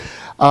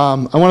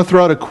I want to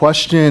throw out a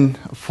question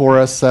for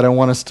us that I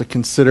want us to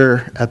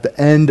consider at the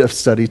end of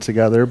study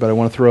together, but I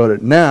want to throw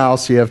it now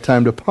so you have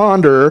time to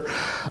ponder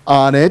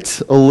on it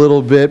a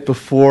little bit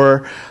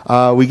before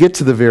we get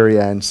to the very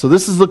end. So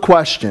this is the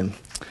question.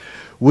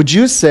 Would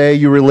you say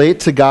you relate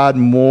to God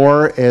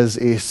more as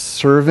a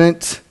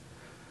servant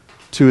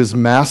to his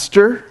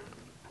master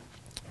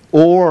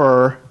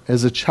or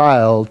as a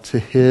child to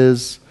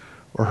his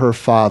or her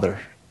father?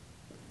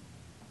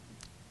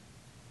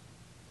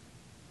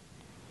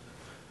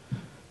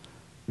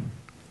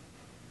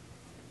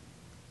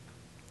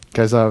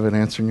 Guys, I have an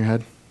answer in your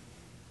head?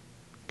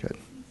 Good.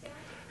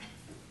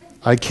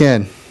 I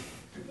can.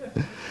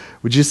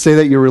 Would you say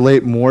that you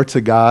relate more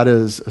to God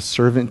as a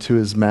servant to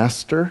his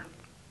master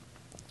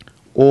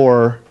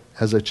or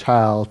as a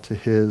child to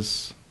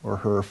his or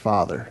her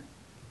father?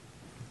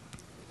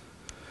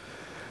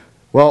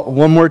 Well,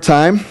 one more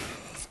time.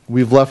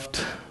 We've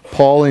left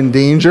Paul in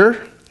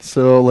danger,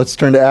 so let's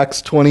turn to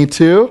Acts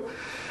 22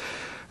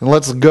 and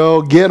let's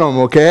go get him,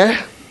 okay?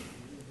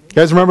 You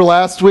guys remember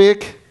last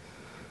week?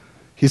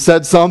 He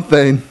said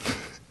something.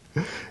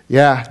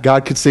 Yeah,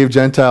 God could save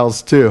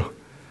Gentiles too.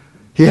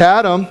 He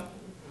had them.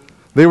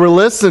 They were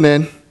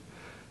listening.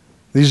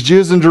 These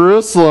Jews in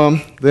Jerusalem,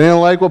 they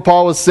didn't like what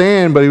Paul was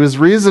saying, but he was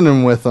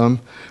reasoning with them.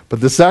 But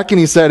the second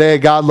he said, hey,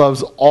 God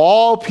loves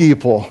all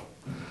people,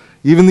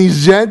 even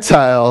these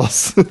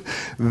Gentiles,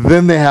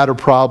 then they had a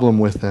problem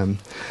with him.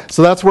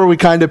 So that's where we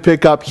kind of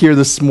pick up here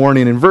this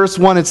morning. In verse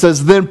 1 it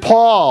says, Then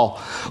Paul,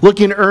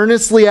 looking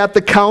earnestly at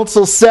the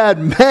council, said,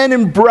 Men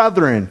and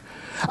brethren,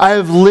 I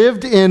have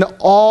lived in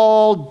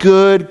all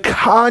good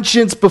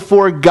conscience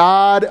before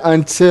God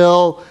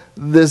until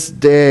this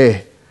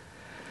day.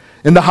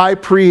 And the high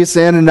priest,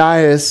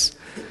 Ananias,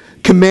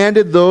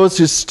 commanded those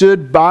who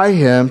stood by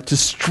him to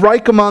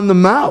strike him on the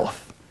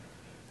mouth.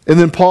 And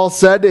then Paul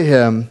said to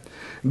him,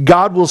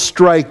 God will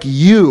strike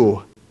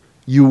you,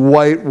 you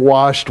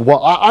whitewashed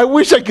wall. I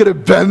wish I could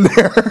have been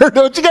there.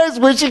 Don't you guys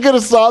wish you could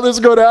have saw this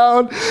go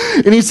down?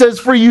 And he says,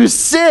 For you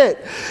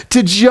sit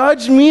to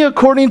judge me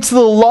according to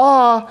the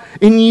law,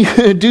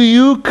 and do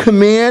you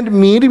command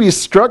me to be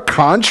struck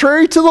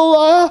contrary to the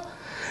law?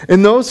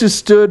 And those who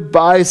stood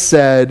by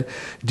said,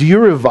 Do you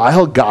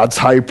revile God's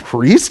high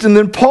priest? And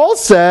then Paul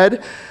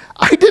said,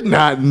 I did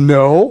not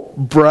know,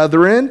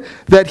 brethren,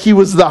 that he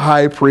was the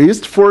high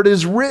priest, for it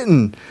is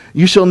written,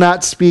 You shall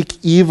not speak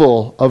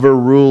evil of a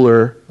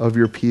ruler of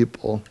your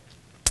people.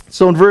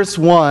 So in verse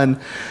 1,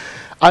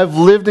 I've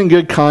lived in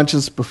good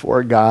conscience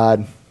before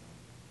God.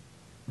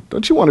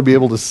 Don't you want to be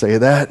able to say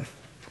that?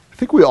 I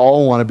think we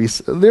all want to be.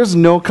 There's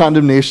no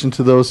condemnation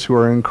to those who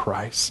are in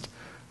Christ.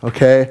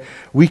 Okay?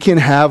 We can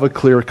have a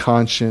clear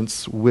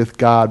conscience with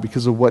God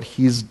because of what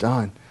he's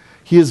done.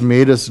 He has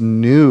made us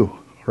new.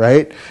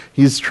 Right?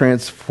 He's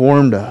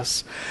transformed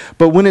us.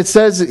 But when it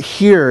says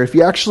here, if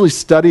you actually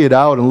study it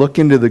out and look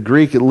into the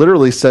Greek, it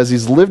literally says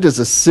he's lived as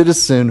a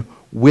citizen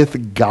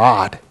with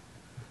God.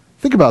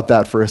 Think about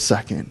that for a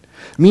second.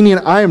 Meaning,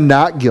 I am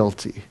not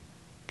guilty.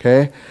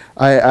 Okay?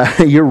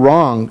 You're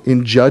wrong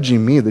in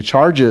judging me. The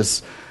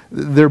charges,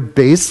 they're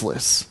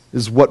baseless,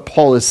 is what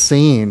Paul is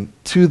saying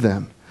to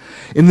them.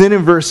 And then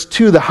in verse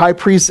 2, the high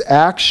priest's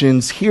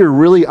actions here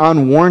really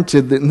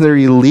unwarranted and they're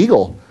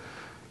illegal.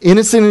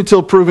 Innocent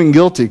until proven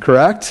guilty,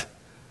 correct?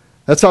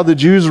 That's how the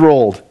Jews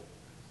rolled.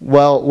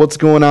 Well, what's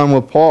going on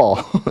with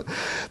Paul?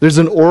 There's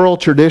an oral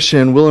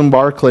tradition. William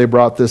Barclay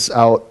brought this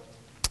out.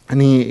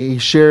 And he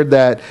shared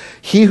that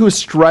he who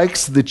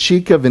strikes the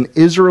cheek of an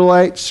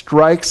Israelite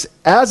strikes,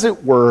 as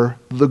it were,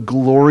 the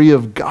glory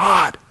of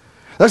God.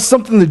 That's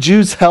something the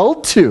Jews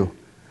held to.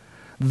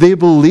 They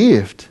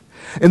believed.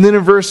 And then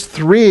in verse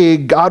 3,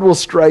 God will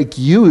strike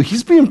you.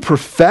 He's being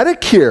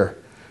prophetic here.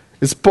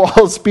 Is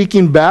Paul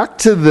speaking back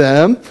to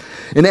them?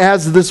 And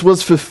as this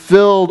was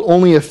fulfilled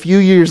only a few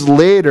years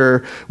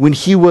later when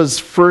he was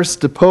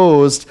first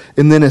deposed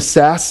and then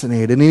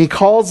assassinated. And he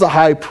calls the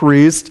high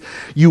priest,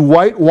 you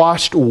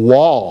whitewashed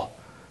wall.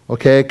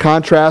 Okay,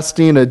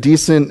 contrasting a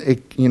decent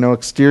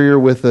exterior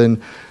with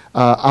an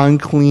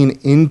unclean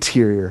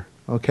interior.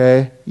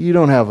 Okay, you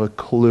don't have a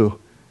clue.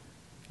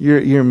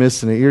 You're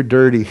missing it. You're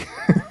dirty.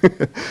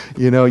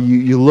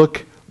 You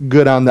look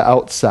good on the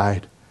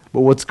outside.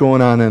 But what's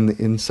going on the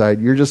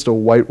inside? You're just a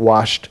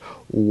whitewashed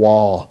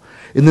wall.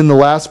 And then the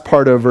last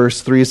part of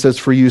verse 3 says,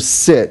 For you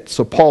sit.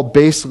 So Paul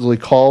basically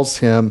calls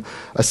him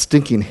a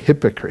stinking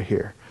hypocrite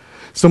here.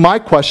 So my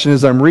question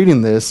as I'm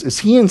reading this, is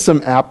he in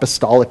some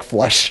apostolic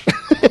flesh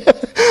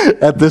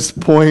at this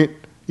point?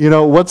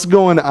 What's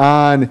going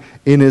on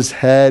in his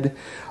head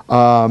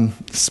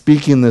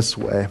speaking this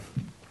way?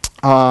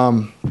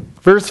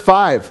 Verse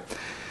 5,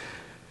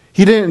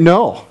 he didn't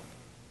know.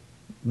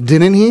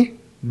 Didn't he?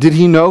 Did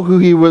he know who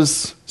he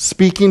was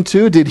speaking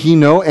to? Did he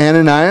know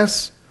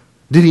Ananias?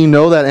 Did he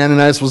know that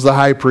Ananias was the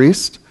high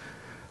priest?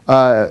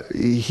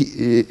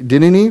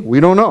 Didn't he? We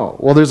don't know.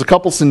 Well, there's a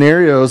couple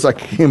scenarios I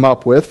came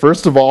up with.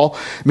 First of all,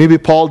 maybe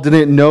Paul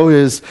didn't know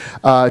his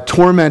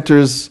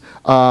tormentor's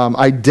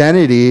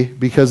identity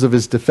because of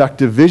his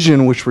defective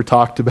vision, which were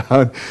talked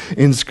about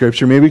in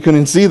Scripture. Maybe he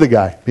couldn't see the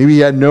guy. Maybe he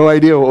had no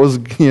idea what was,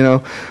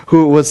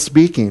 who was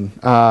speaking.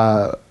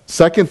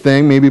 Second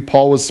thing, maybe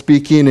Paul was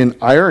speaking in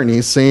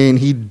irony, saying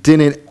he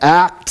didn't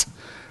act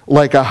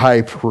like a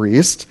high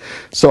priest.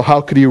 So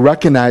how could he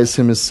recognize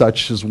him as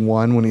such as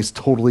one when he's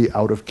totally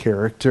out of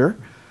character?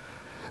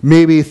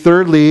 Maybe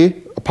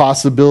thirdly, a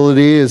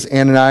possibility is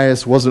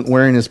Ananias wasn't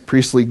wearing his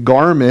priestly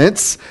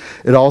garments.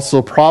 It's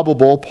also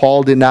probable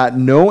Paul did not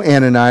know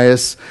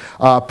Ananias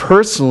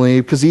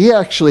personally because he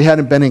actually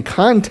hadn't been in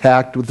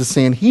contact with the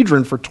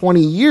Sanhedrin for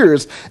 20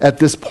 years at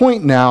this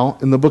point now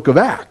in the book of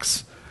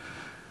Acts.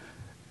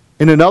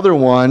 In another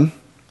one,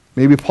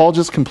 maybe Paul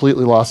just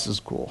completely lost his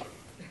cool.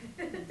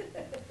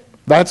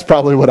 That's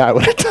probably what I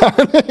would have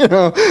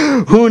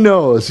done. Who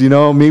knows?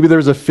 Maybe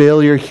there's a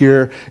failure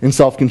here in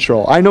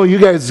self-control. I know you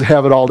guys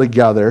have it all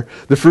together.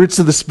 The fruits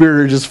of the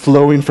Spirit are just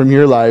flowing from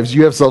your lives.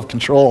 You have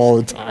self-control all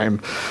the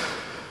time.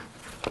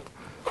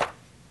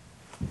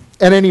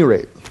 At any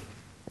rate,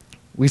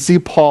 we see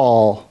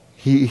Paul,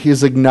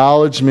 his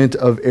acknowledgement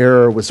of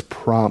error was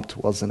prompt,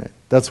 wasn't it?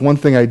 That's one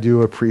thing I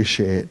do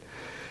appreciate.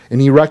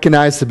 And he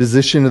recognized the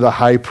position of the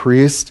high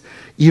priest,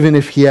 even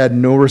if he had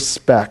no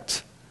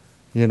respect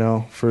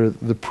for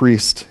the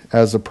priest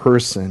as a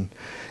person.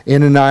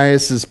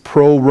 Ananias'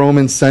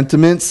 pro-Roman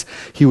sentiments.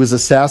 He was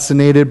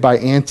assassinated by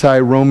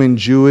anti-Roman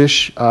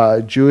Jewish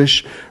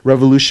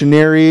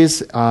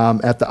revolutionaries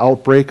at the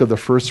outbreak of the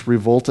first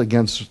revolt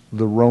against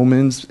the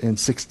Romans in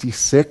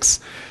 66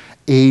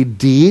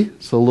 A.D.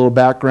 So a little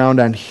background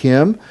on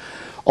him.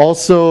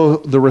 Also,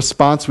 the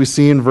response we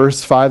see in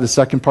verse 5, the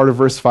second part of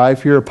verse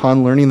 5 here,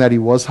 upon learning that he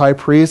was high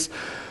priest,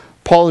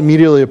 Paul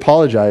immediately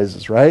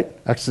apologizes, right?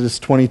 Exodus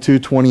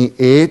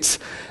 22:28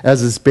 as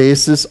his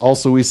basis.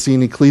 Also, we see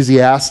in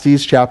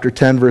Ecclesiastes chapter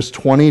 10, verse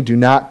 20, do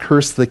not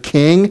curse the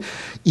king,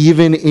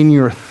 even in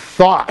your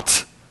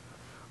thought.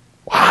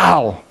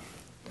 Wow.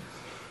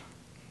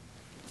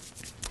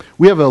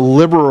 We have a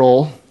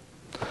liberal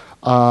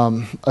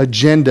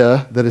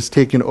agenda that has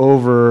taken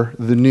over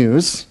the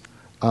news.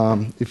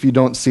 If you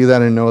don't see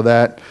that and know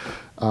that,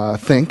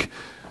 think.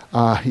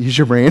 Use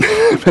your brain.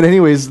 But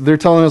anyways, they're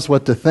telling us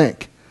what to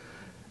think.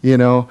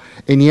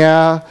 And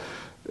yeah,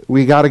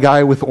 we got a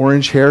guy with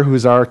orange hair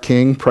who's our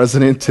king,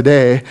 president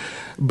today.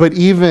 But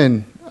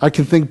even, I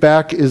can think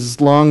back as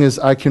long as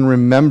I can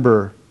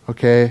remember,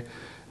 okay,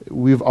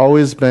 we've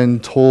always been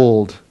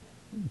told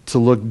to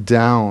look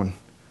down,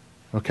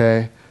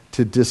 okay,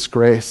 to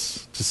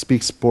disgrace, to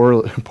speak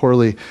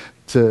poorly,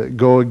 to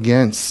go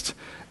against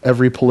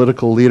every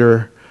political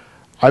leader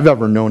I've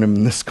ever known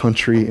in this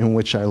country in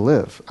which I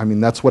live. I mean,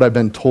 that's what I've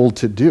been told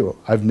to do.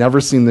 I've never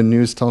seen the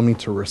news tell me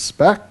to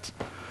respect,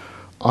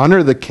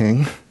 honor the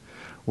king,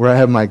 where I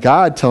have my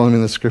God telling me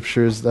in the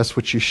scriptures that's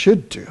what you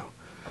should do.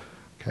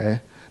 Okay?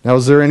 Now,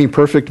 is there any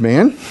perfect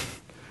man?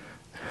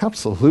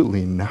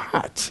 Absolutely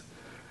not.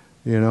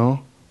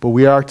 But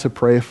we are to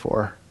pray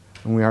for,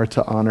 and we are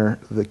to honor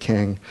the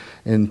king.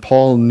 And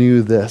Paul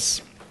knew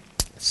this.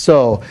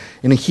 So,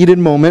 in a heated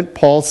moment,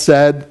 Paul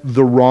said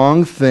the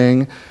wrong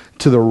thing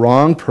to the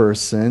wrong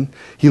person.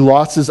 He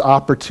lost his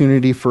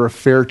opportunity for a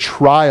fair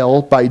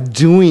trial by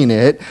doing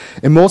it,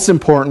 and most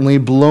importantly,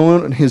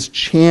 blown his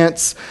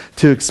chance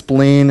to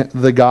explain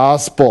the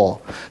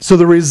gospel. So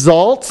the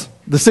result,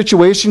 the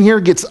situation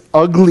here gets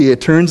ugly. It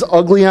turns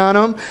ugly on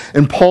him,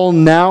 and Paul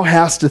now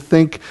has to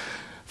think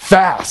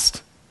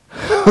fast.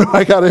 What do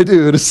I got to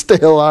do to stay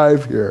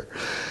alive here?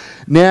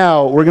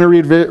 Now, we're going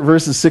to read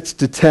verses 6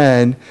 to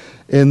 10,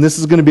 and this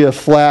is going to be a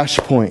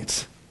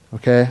flashpoint.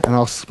 Okay, and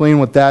I'll explain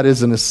what that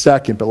is in a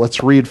second, but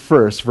let's read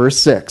first, verse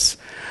 6.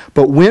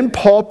 But when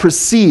Paul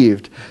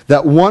perceived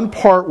that one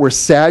part were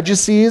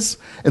Sadducees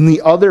and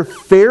the other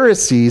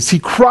Pharisees, he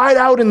cried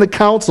out in the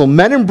council,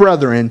 men and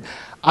brethren,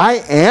 I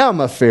am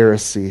a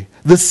Pharisee,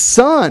 the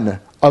son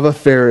of a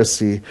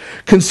Pharisee.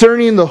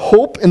 Concerning the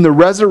hope and the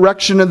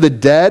resurrection of the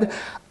dead,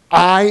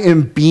 I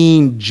am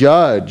being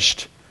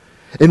judged.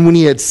 And when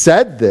he had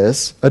said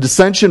this, a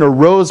dissension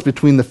arose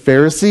between the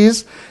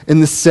Pharisees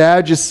and the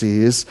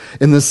Sadducees,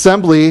 and the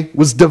assembly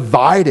was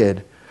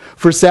divided.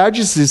 For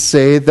Sadducees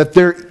say that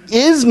there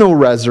is no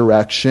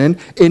resurrection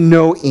and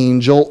no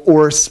angel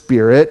or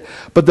spirit,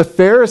 but the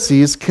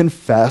Pharisees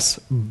confess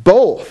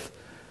both.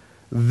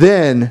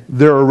 Then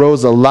there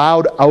arose a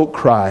loud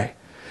outcry,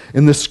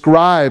 and the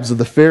scribes of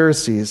the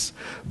Pharisees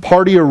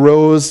party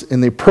arose,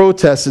 and they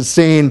protested,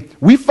 saying,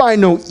 we find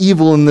no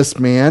evil in this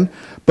man,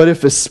 but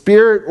if a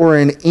spirit or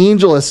an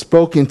angel has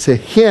spoken to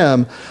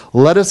him,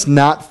 let us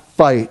not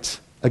fight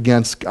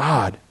against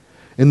God.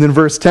 And then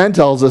verse 10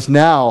 tells us,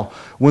 now,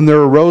 when there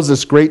arose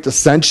this great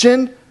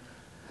dissension,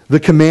 the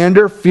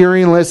commander,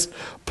 fearing lest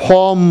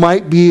Paul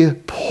might be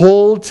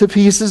pulled to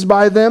pieces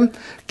by them,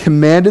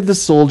 commanded the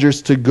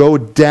soldiers to go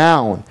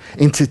down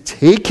and to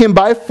take him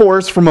by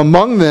force from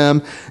among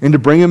them and to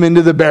bring him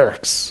into the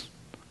barracks.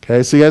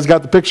 Okay, so you guys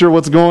got the picture of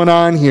what's going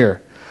on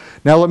here.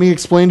 Now let me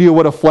explain to you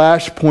what a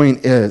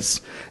flashpoint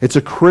is. It's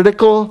a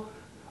critical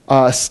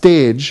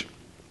stage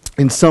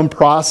in some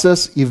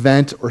process,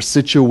 event, or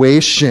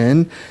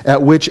situation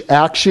at which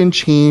action,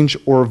 change,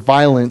 or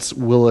violence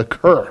will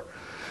occur.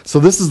 So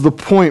this is the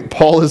point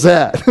Paul is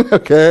at,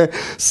 okay?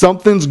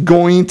 Something's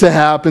going to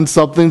happen.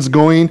 Something's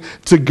going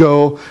to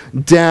go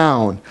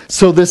down.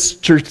 So this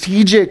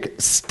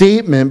strategic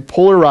statement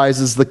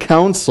polarizes the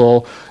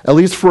council, at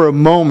least for a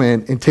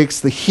moment, and takes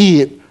the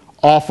heat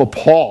off of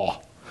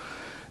Paul.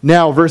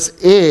 Now, verse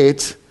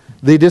 8,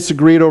 they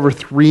disagreed over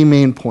three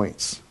main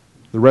points: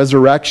 the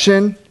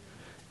resurrection,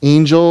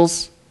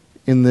 angels,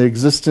 and the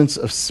existence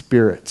of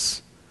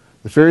spirits.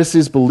 The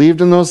Pharisees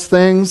believed in those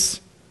things.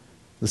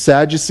 The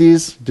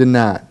Sadducees did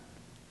not.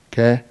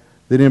 Okay?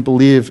 They didn't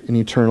believe in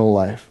eternal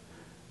life,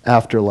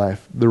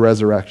 afterlife, the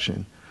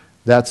resurrection.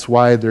 That's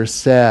why they're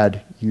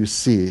sad, you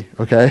see.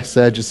 Okay?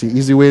 Sadducee.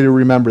 Easy way to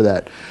remember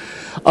that.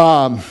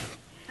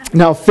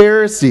 Now,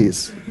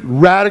 Pharisees,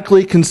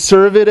 radically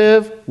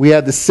conservative. We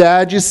had the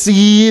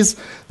Sadducees.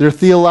 They're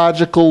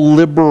theological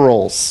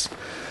liberals.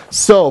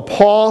 So,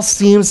 Paul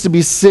seems to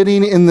be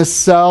sitting in the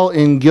cell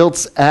in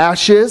guilt's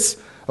ashes.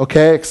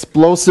 Okay?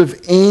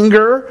 Explosive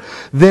anger.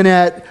 Then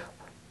at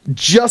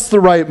just the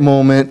right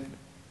moment,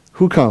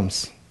 who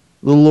comes?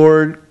 The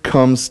Lord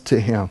comes to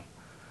him.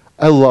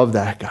 I love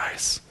that,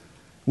 guys.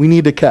 We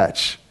need to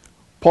catch.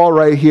 Paul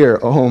right here,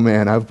 oh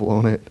man, I've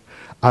blown it.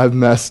 I've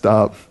messed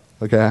up.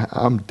 Okay,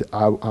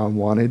 I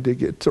wanted to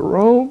get to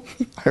Rome.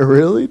 I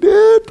really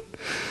did.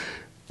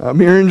 I'm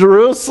here in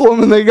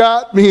Jerusalem and they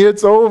got me.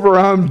 It's over.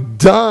 I'm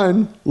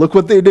done. Look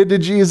what they did to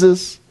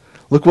Jesus.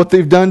 Look what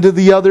they've done to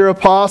the other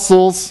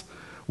apostles.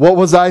 What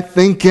was I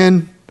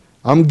thinking?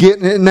 I'm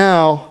getting it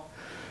now.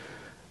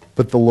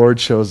 But the Lord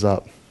shows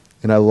up,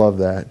 and I love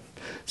that.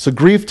 So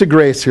grief to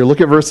grace here. Look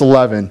at verse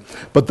 11.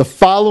 But the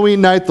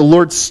following night the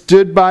Lord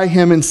stood by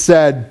him and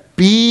said,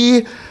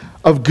 "Be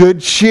of good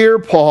cheer,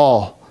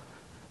 Paul,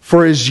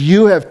 for as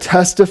you have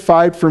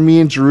testified for me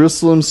in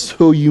Jerusalem,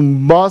 so you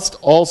must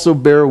also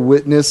bear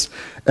witness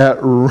at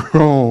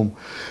Rome."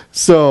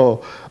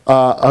 So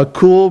a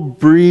cool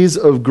breeze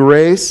of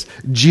grace.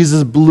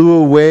 Jesus blew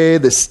away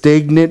the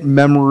stagnant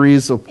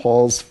memories of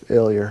Paul's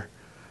failure.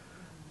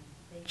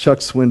 Chuck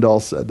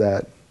Swindoll said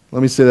that.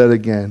 Let me say that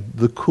again.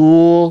 The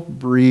cool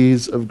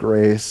breeze of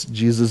grace,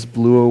 Jesus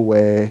blew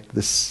away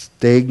the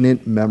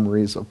stagnant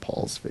memories of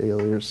Paul's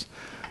failures.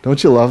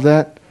 Don't you love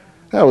that?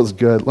 That was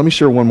good. Let me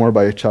share one more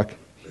by you, Chuck.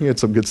 He had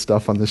some good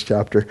stuff on this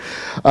chapter.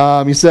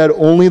 He said,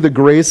 "Only the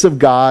grace of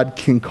God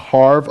can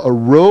carve a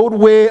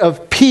roadway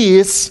of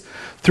peace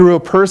through a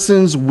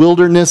person's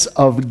wilderness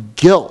of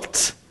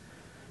guilt,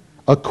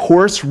 a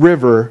coarse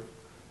river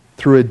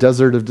through a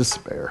desert of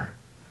despair."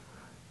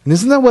 And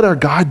isn't that what our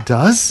God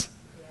does?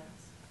 Yes.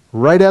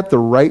 Right at the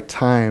right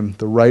time,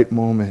 the right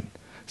moment.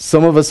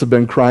 Some of us have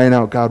been crying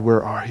out, "God,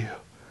 where are you?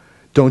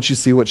 Don't you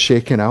see what's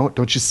shaking out?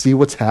 Don't you see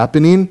what's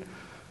happening?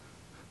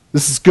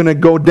 This is going to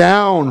go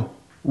down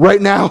right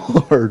now,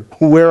 Lord.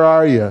 Where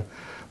are you?"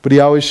 But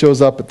he always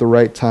shows up at the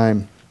right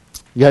time.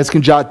 You guys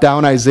can jot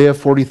down Isaiah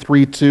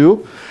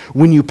 43:2.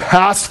 "When you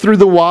pass through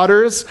the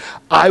waters,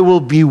 I will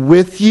be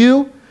with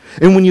you.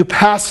 And when you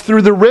pass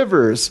through the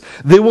rivers,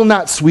 they will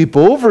not sweep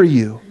over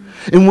you.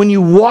 And when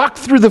you walk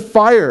through the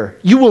fire,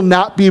 you will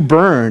not be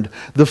burned.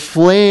 The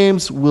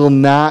flames will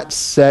not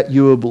set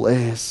you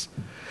ablaze."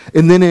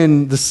 And then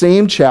in the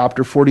same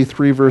chapter,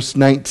 43, verse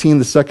 19,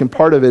 the second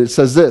part of it, it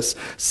says this: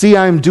 "See,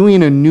 I am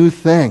doing a new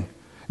thing."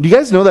 Do you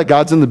guys know that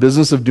God's in the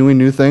business of doing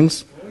new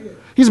things?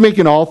 He's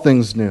making all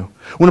things new.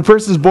 When a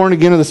person's born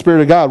again of the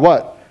Spirit of God,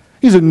 what?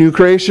 He's a new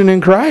creation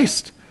in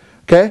Christ.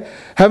 Okay?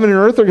 Heaven and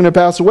earth are going to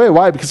pass away.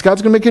 Why? Because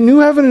God's going to make a new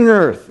heaven and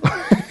earth.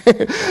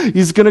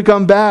 He's going to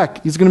come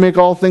back. He's going to make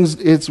all things.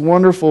 It's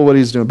wonderful what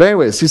he's doing. But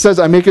anyways, he says,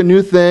 "I make a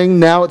new thing.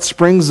 Now it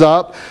springs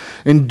up.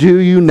 And do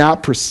you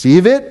not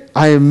perceive it?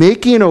 I am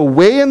making a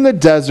way in the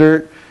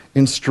desert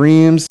and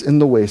streams in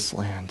the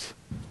wasteland."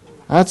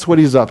 That's what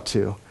he's up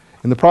to.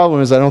 And the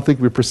problem is I don't think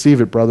we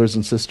perceive it, brothers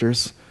and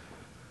sisters.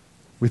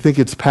 We think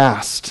it's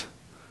past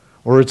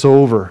or it's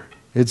over.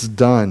 It's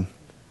done.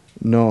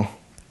 No.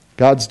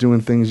 God's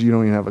doing things you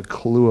don't even have a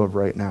clue of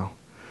right now.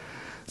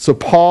 So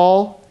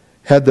Paul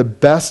had the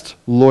best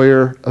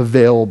lawyer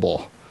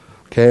available.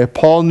 Okay?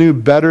 Paul knew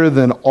better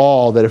than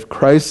all that if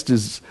Christ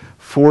is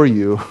for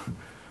you,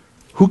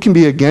 who can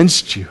be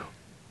against you?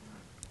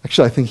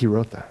 Actually, I think he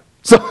wrote that.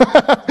 So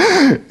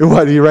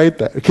why did he write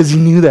that? Because he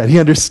knew that. He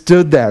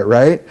understood that,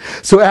 right?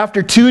 So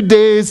after 2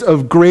 days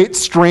of great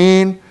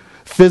strain,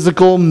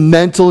 physical,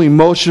 mental,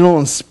 emotional,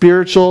 and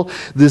spiritual,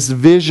 this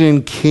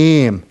vision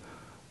came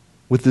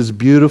with this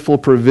beautiful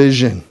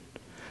provision.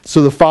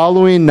 So the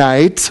following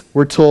night,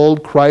 we're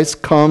told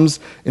Christ comes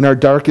in our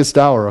darkest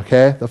hour,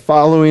 okay? The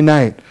following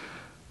night,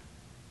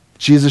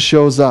 Jesus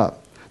shows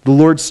up. The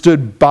Lord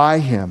stood by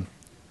him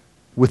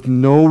with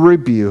no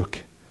rebuke,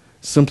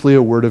 simply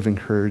a word of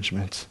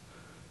encouragement.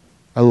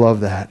 I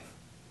love that.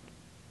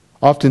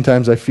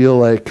 Oftentimes I feel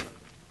like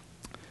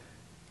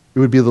it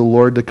would be the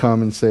Lord to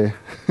come and say,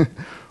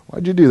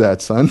 "Why'd you do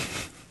that, son?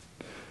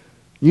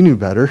 You knew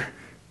better.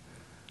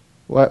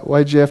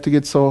 Why'd you have to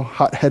get so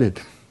hot-headed?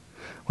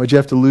 Why'd you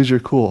have to lose your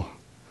cool?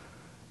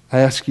 I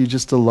ask you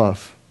just to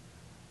love.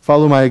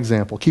 Follow my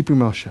example. Keep your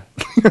mouth shut.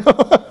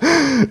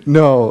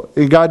 No,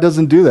 God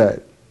doesn't do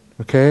that,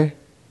 okay?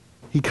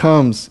 He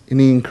comes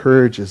and he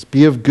encourages.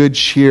 Be of good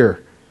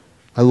cheer.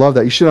 I love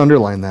that. You should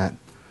underline that.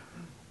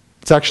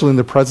 It's actually in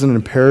the present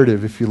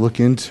imperative if you look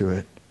into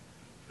it.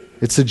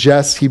 It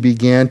suggests he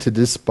began to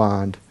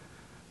despond.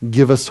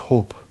 Give us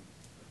hope.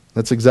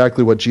 That's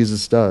exactly what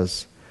Jesus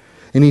does.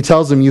 And he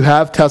tells them, you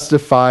have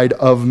testified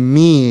of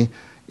me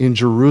in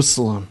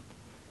Jerusalem.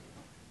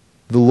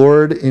 The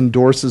Lord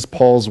endorses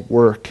Paul's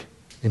work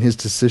in his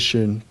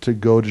decision to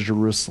go to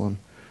Jerusalem.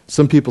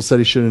 Some people said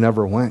he should have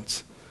never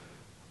went.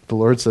 The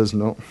Lord says,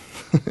 no.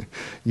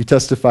 You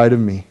testified of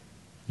me.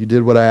 You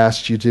did what I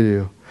asked you to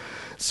do.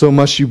 So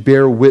must you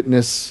bear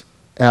witness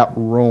at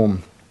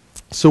Rome.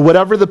 So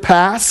whatever the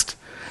past,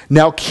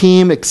 now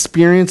came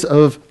experience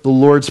of the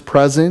Lord's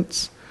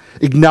presence,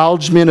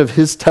 acknowledgement of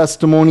his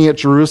testimony at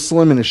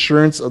Jerusalem, and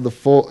assurance of the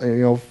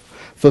full,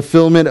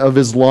 fulfillment of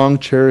his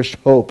long-cherished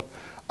hope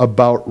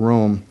about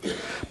Rome.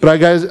 But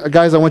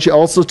guys, I want you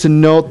also to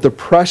note the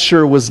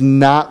pressure was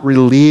not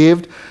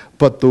relieved,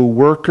 but the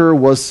worker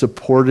was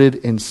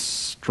supported and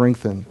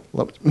strengthened.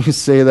 Let me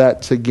say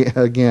that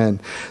again.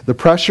 The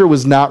pressure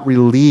was not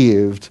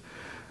relieved,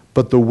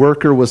 but the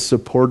worker was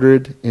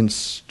supported and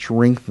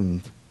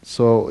strengthened.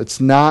 So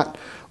it's not,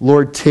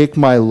 Lord, take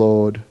my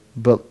load,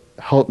 but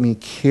help me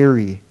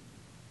carry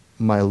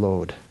my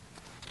load.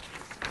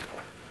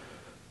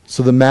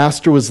 So the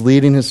master was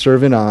leading his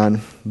servant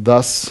on,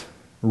 thus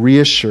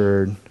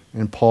reassured,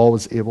 and Paul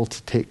was able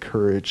to take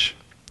courage.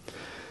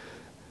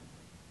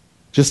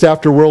 Just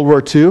after World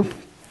War II,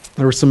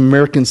 there were some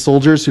American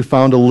soldiers who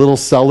found a little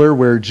cellar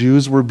where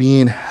Jews were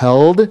being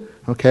held,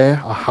 a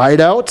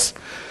hideout.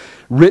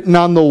 Written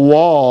on the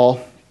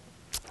wall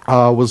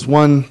was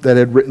one that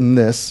had written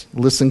this.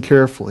 Listen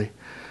carefully.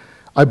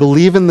 I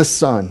believe in the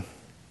sun,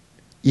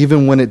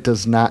 even when it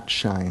does not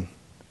shine.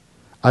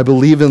 I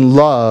believe in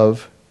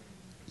love,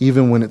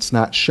 even when it's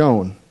not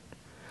shown.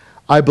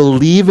 I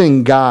believe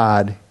in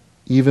God,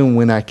 even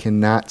when I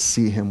cannot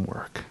see him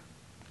work.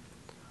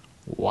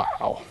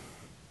 Wow.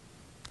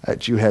 That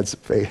Jew had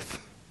some faith.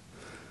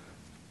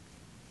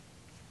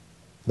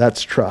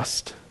 That's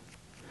trust.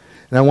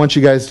 And I want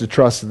you guys to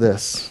trust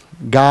this.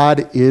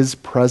 God is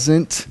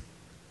present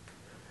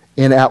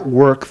and at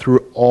work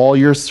through all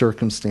your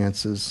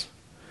circumstances.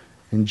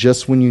 And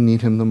just when you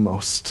need him the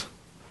most,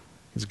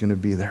 he's going to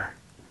be there.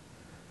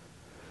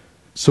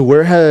 So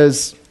where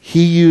has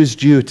he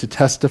used you to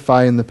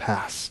testify in the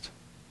past?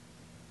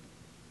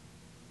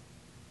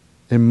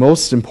 And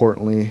most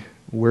importantly,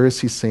 where is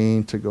he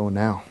saying to go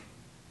now?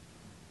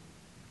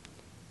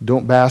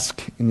 Don't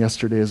bask in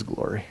yesterday's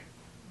glory.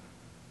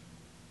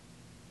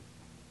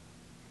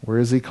 Where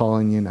is he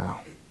calling you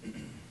now?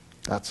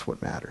 That's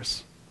what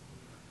matters.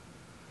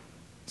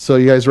 So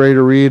you guys ready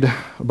to read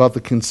about the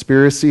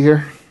conspiracy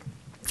here?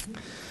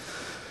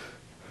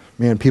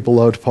 Man, people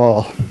loved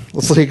Paul.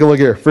 Let's take a look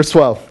here. Verse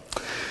 12.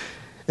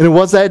 And it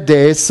was that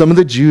day, some of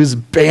the Jews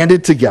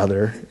banded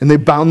together, and they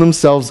bound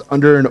themselves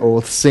under an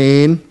oath,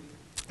 saying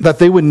that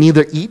they would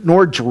neither eat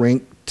nor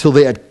drink till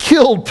they had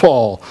killed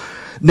Paul.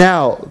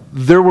 Now,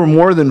 there were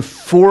more than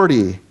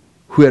 40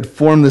 who had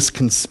formed this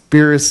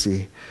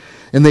conspiracy.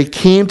 And they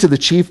came to the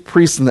chief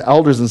priests and the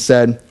elders and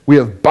said, we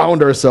have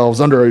bound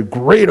ourselves under a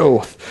great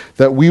oath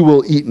that we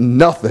will eat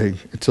nothing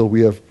until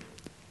we have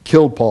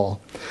killed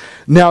Paul.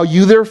 Now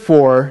you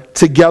therefore,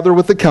 together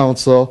with the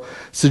council,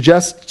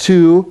 suggest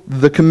to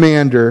the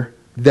commander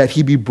that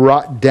he be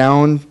brought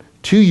down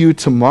to you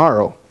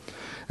tomorrow,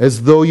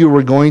 as though you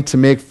were going to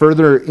make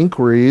further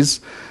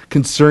inquiries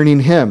concerning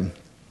him.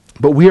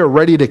 But we are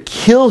ready to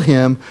kill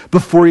him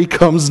before he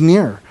comes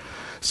near.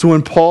 So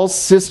when Paul's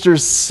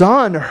sister's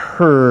son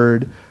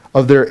heard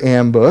of their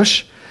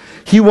ambush,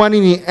 he went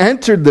and he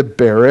entered the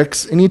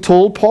barracks and he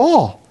told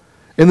Paul.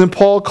 And then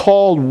Paul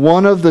called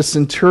one of the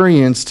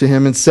centurions to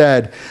him and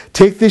said,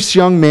 take this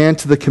young man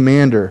to the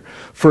commander,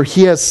 for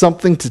he has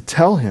something to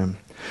tell him.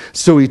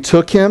 So he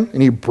took him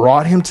and he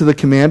brought him to the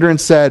commander and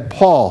said,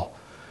 Paul,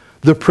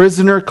 the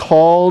prisoner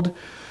called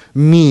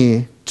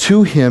me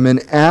to him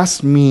and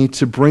asked me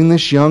to bring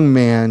this young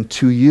man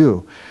to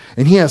you.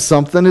 And he has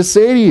something to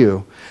say to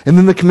you. And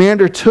then the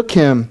commander took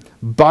him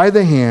by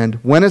the hand,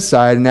 went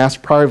aside, and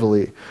asked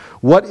privately,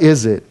 what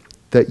is it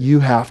that you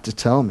have to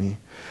tell me?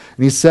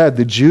 And he said,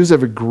 the Jews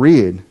have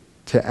agreed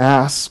to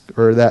ask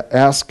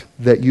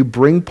that you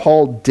bring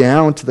Paul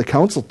down to the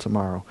council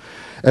tomorrow,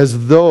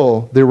 as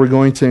though they were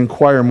going to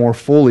inquire more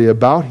fully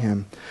about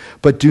him.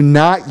 But do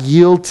not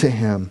yield to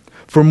him.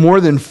 For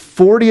more than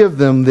 40 of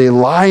them, they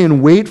lie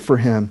in wait for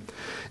him.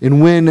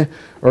 And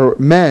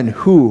men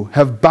who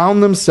have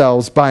bound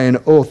themselves by an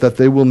oath that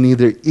they will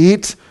neither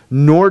eat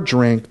nor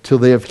drink till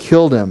they have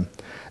killed him.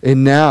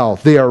 And now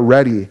they are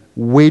ready,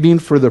 waiting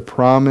for the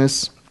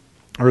promise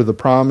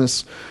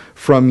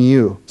from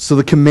you. So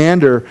the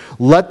commander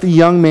let the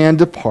young man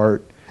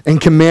depart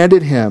and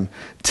commanded him,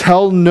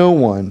 tell no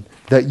one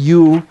that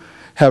you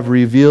have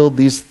revealed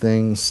these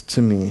things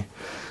to me.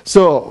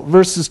 So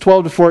verses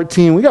 12 to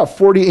 14, we got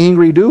 40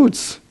 angry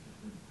dudes,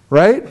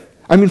 right?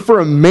 I mean, for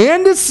a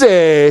man to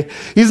say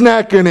he's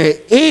not going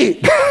to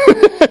eat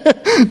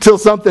till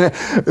something,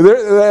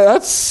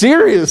 that's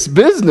serious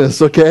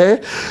business,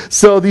 okay?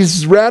 So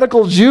these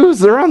radical Jews,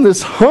 they're on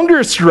this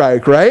hunger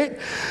strike, right?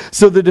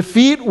 So the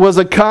defeat was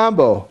a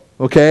combo,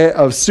 okay,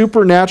 of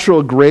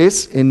supernatural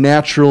grace and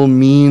natural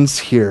means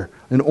here.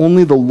 And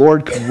only the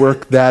Lord could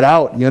work that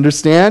out. You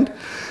understand?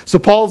 So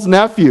Paul's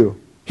nephew,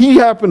 he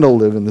happened to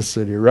live in the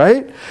city,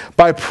 right?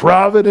 By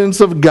providence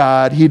of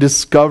God, he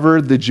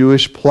discovered the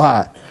Jewish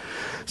plot.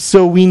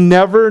 So we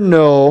never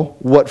know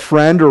what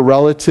friend or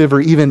relative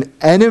or even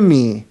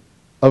enemy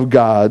of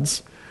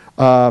God's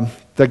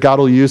that God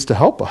will use to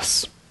help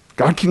us.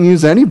 God can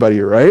use anybody,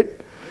 right?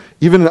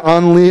 Even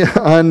an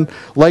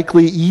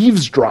unlikely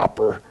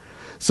eavesdropper.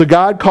 So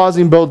God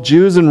causing both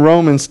Jews and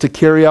Romans to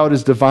carry out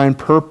his divine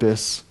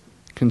purpose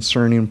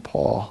concerning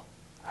Paul.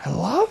 I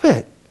love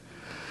it.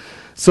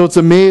 So it's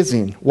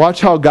amazing. Watch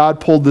how God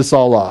pulled this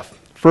all off.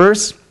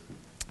 First,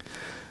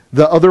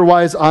 the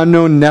otherwise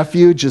unknown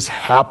nephew just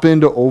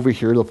happened to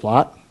overhear the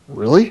plot.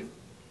 Really?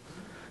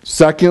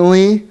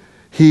 Secondly,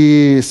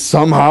 he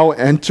somehow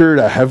entered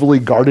a heavily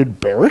guarded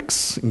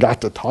barracks and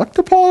got to talk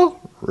to Paul.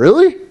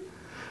 Really?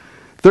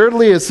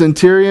 Thirdly, a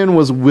centurion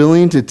was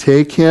willing to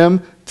take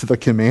him to the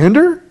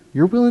commander.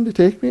 You're willing to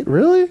take me?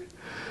 Really?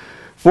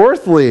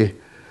 Fourthly,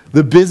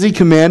 the busy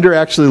commander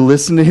actually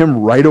listened to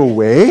him right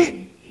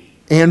away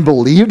and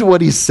believed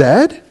what he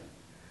said.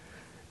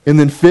 And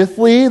then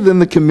fifthly, then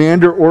the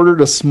commander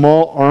ordered a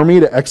small army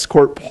to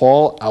escort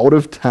Paul out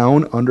of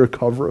town under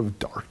cover of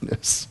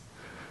darkness.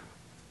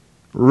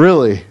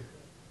 Really?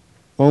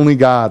 Only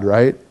God,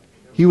 right?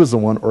 He was the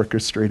one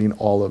orchestrating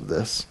all of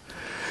this.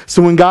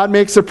 So when God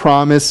makes a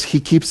promise, he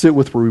keeps it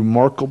with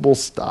remarkable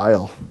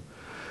style.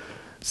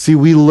 See,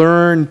 we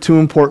learn two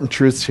important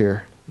truths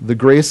here. The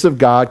grace of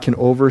God can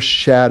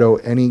overshadow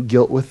any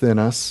guilt within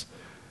us,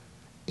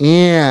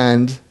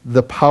 and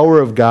the power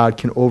of God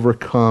can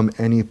overcome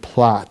any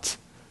plot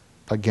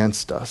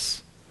against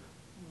us.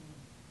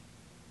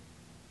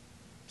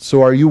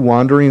 So are you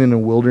wandering in a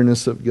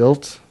wilderness of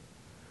guilt?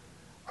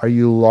 Are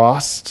you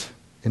lost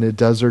in a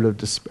desert of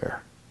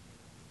despair?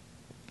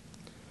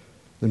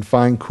 Then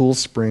find cool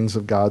springs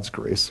of God's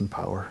grace and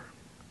power.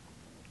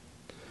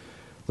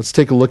 Let's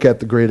take a look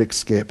at the great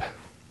escape.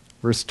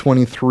 Verse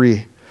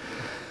 23.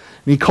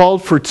 And he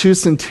called for 2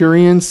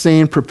 centurions,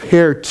 saying,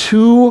 prepare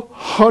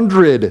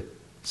 200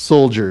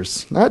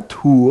 soldiers. Not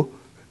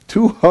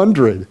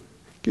 200.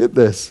 Get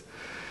this.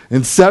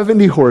 And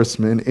 70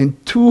 horsemen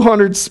and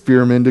 200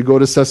 spearmen to go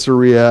to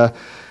Caesarea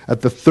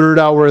at the 3rd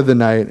hour of the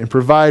night and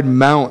provide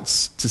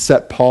mounts to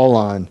set Paul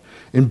on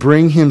and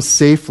bring him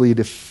safely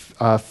to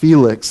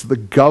Felix, the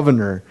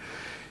governor.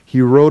 He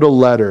wrote a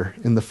letter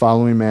in the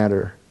following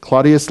manner.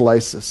 Claudius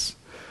Lysis,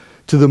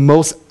 to the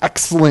most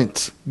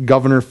excellent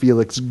Governor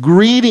Felix,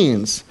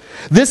 greetings.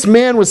 This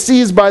man was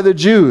seized by the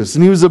Jews,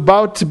 and he was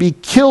about to be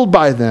killed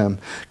by them.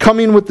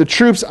 Coming with the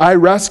troops, I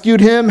rescued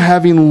him,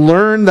 having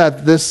learned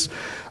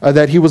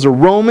that he was a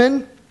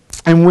Roman.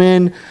 And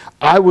when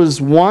I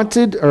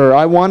wanted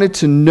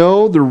to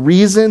know the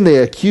reason they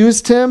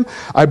accused him,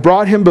 I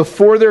brought him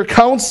before their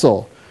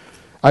council.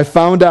 I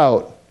found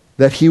out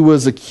that he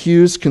was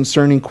accused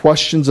concerning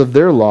questions of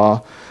their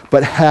law,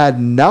 but had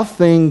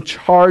nothing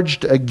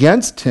charged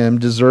against him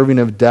deserving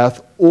of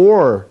death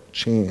or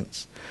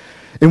chains.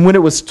 And when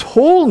it was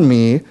told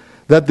me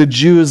that the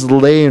Jews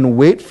lay in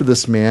wait for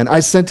this man, I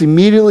sent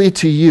immediately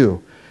to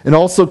you, and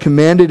also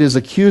commanded his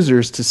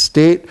accusers to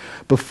state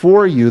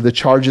before you the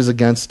charges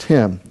against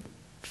him.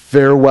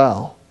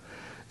 Farewell.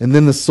 And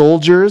then the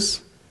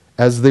soldiers,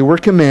 as they were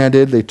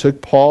commanded, they took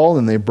Paul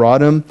and they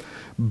brought him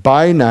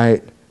by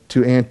night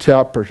to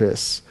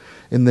Antipatris.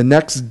 And the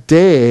next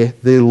day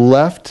they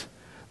left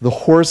the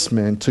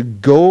horsemen to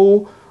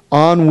go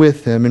on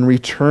with him and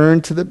return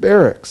to the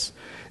barracks.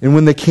 And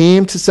when they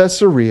came to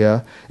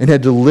Caesarea and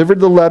had delivered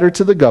the letter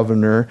to the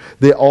governor,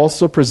 they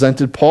also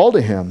presented Paul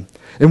to him.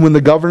 And when the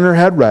governor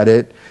had read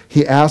it,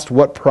 he asked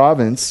what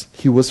province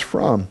he was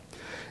from.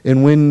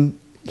 And when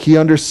he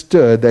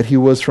understood that he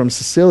was from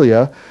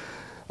Sicilia,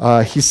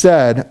 he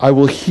said, I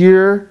will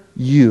hear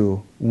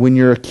you when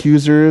your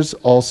accusers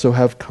also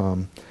have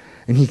come.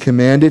 And he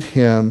commanded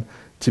him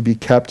to be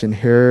kept in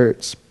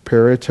Herod's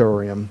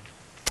Praetorium.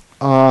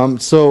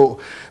 So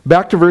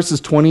back to verses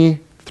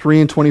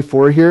 23 and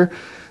 24 here.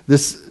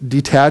 This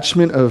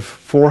detachment of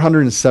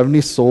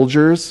 470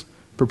 soldiers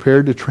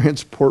prepared to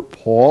transport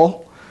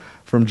Paul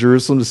from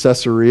Jerusalem to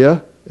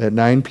Caesarea at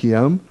 9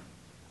 p.m.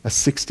 A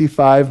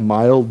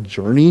 65-mile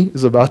journey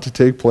is about to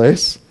take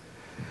place.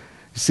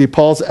 You see,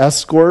 Paul's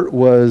escort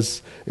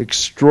went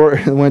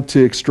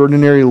to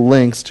extraordinary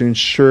lengths to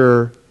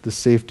ensure the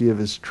safety of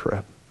his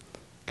trip.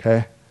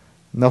 Okay?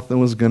 Nothing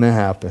was going to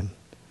happen.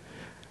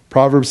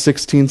 Proverbs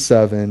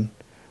 16:7,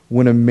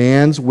 when a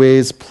man's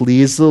ways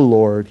please the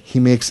Lord, he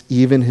makes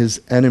even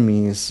his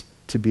enemies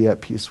to be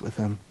at peace with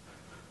him.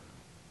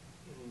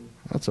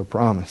 That's a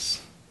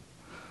promise.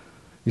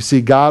 You see,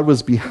 God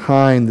was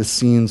behind the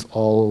scenes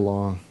all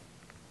along.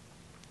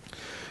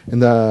 In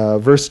the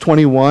verse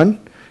 21,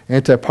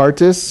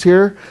 Antipartis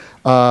here,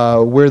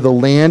 where the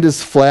land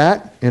is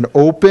flat and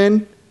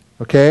open,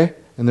 okay,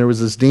 and there was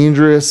this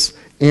dangerous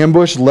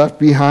ambush left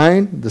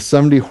behind. The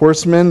 70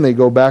 horsemen, they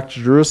go back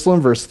to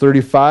Jerusalem. Verse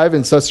 35,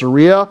 in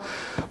Caesarea,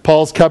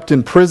 Paul's kept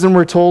in prison,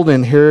 we're told,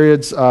 in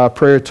Herod's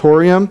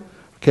praetorium,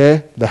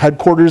 okay, the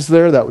headquarters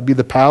there, that would be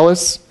the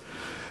palace.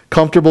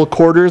 Comfortable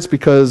quarters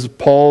because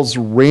Paul's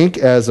rank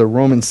as a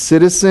Roman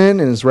citizen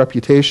and his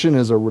reputation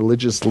as a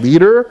religious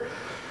leader.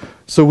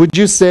 So would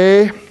you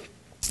say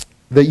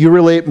that you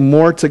relate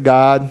more to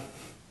God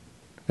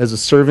as a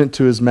servant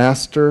to his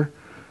master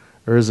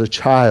or as a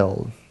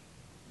child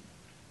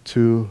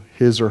to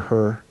his or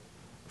her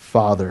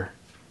father?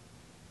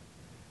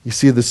 You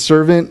see, the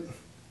servant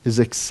is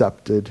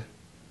accepted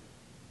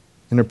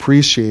and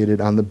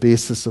appreciated on the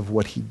basis of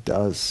what he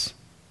does.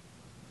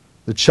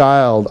 The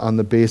child on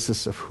the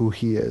basis of who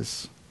he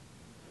is.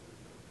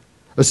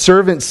 A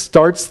servant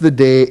starts the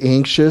day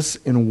anxious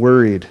and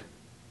worried,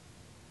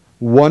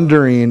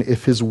 wondering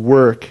if his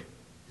work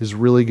is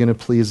really going to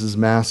please his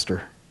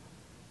master.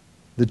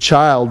 The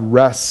child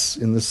rests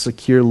in the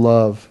secure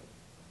love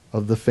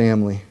of the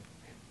family.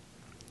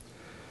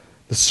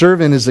 The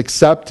servant is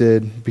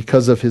accepted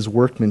because of his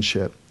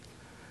workmanship.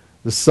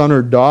 The son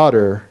or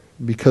daughter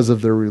because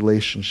of their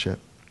relationship.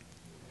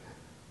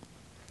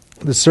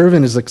 The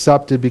servant is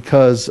accepted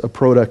because of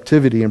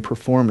productivity and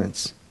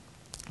performance.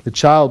 The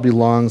child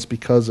belongs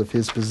because of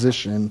his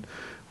position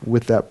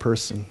with that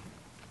person.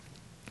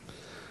 I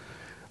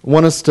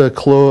want us to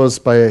close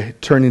by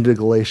turning to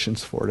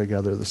Galatians 4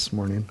 together this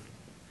morning.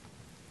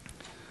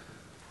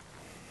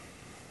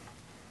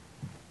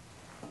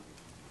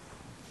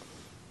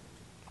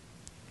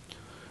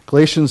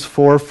 Galatians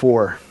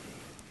 4:4.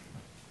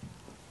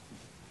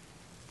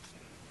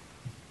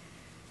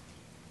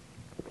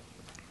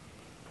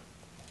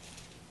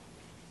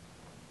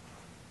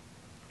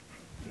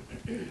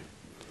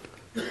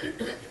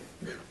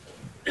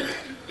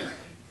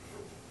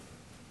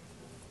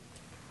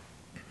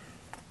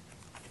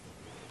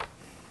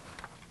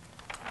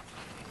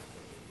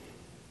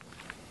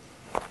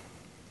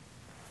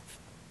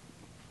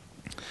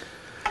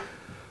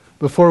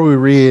 Before we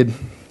read,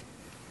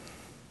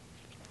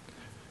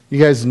 you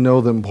guys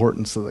know the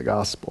importance of the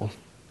gospel.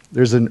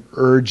 There's an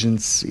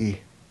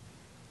urgency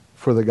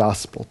for the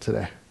gospel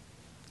today.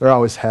 There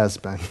always has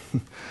been,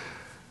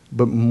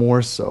 but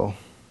more so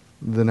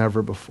than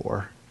ever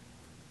before.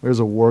 There's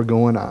a war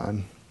going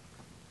on.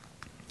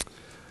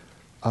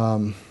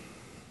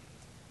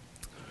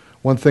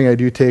 One thing I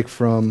do take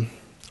from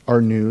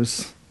our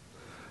news,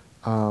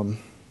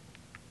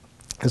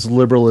 as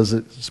liberal as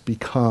it's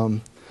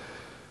become,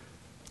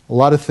 a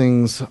lot of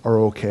things are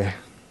okay.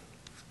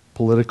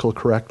 Political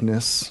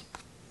correctness.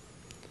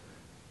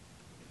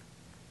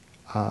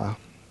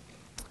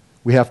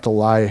 We have to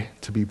lie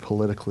to be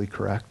politically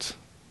correct.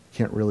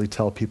 Can't really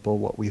tell people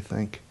what we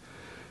think.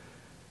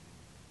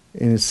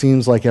 And it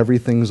seems like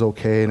everything's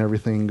okay and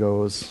everything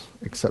goes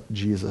except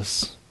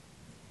Jesus.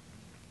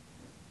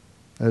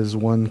 That is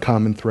one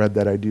common thread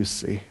that I do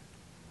see.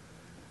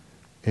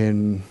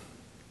 In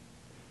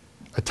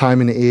a time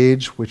and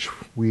age which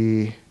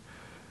we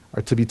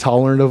are to be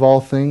tolerant of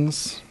all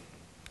things.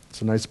 It's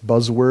a nice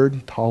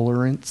buzzword,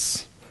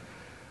 tolerance.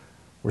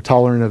 We're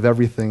tolerant of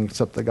everything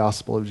except the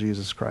gospel of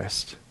Jesus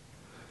Christ.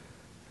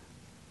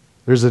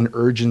 There's an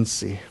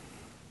urgency,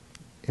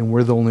 and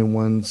we're the only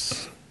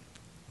ones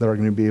that are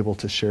going to be able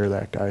to share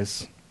that,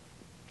 guys.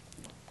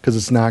 Because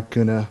it's not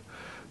going to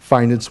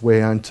find its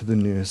way onto the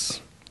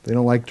news. They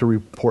don't like to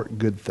report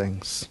good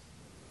things.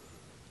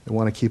 They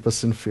want to keep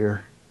us in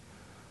fear,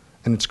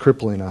 and it's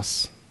crippling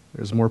us.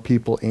 There's more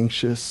people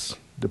anxious,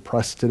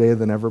 depressed today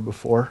than ever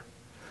before.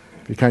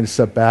 If you kind of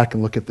step back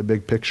and look at the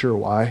big picture,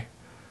 why?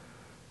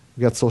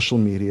 We got social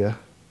media,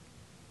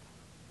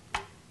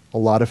 a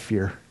lot of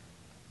fear.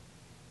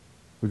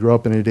 We grew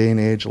up in a day and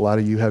age, a lot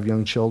of you have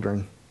young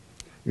children.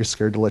 You're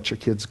scared to let your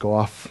kids go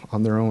off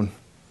on their own.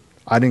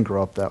 I didn't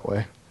grow up that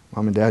way.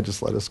 Mom and Dad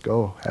just let us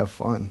go, have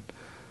fun.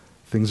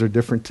 Things are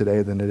different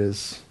today than it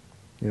is,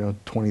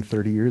 20,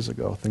 30 years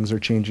ago. Things are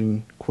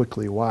changing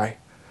quickly. Why?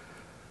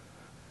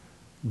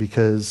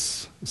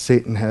 Because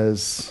Satan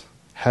has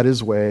had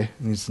his way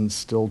and he's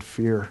instilled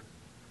fear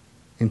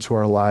into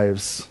our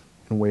lives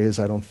in ways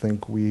I don't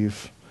think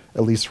we've,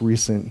 at least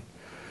recent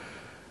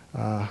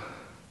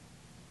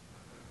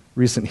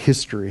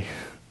history.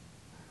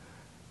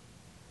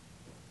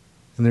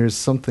 And there's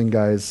something,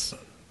 guys,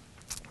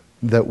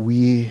 that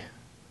we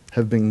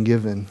have been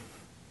given,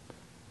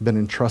 been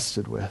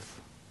entrusted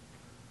with,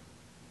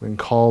 been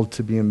called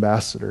to be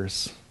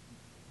ambassadors,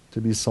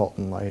 to be salt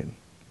and light.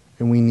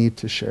 And we need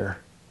to share.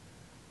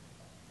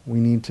 We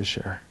need to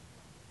share.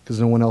 Because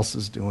no one else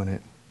is doing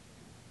it.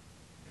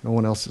 No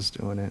one else is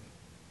doing it.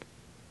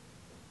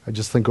 I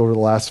just think over the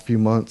last few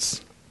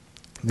months,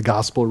 the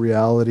gospel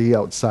reality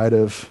outside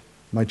of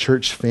my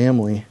church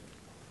family,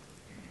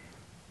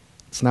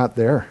 it's not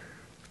there.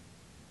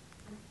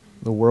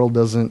 The world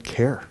doesn't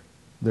care.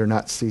 They're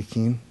not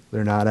seeking.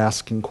 They're not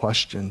asking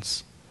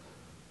questions.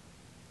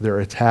 they're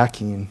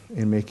attacking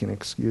and making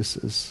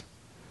excuses.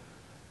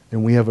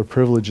 And we have a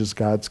privilege as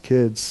God's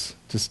kids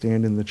to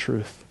stand in the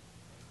truth.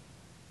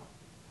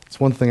 It's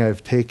one thing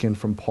I've taken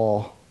from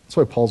Paul. That's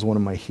why Paul's one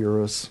of my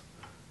heroes.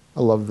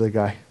 I love the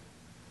guy.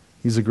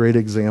 He's a great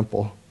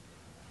example.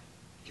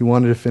 He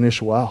wanted to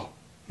finish well.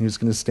 He was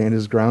going to stand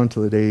his ground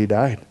till the day he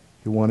died.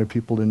 He wanted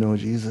people to know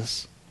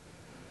Jesus.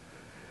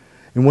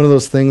 And one of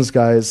those things,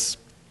 guys,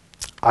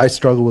 I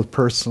struggle with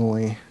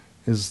personally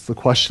is the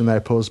question that I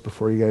posed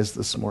before you guys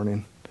this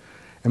morning.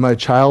 Am I a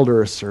child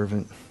or a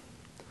servant?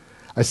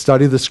 I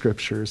study the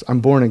scriptures. I'm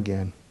born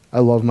again. I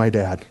love my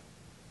dad.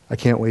 I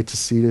can't wait to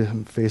see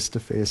him face to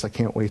face. I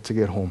can't wait to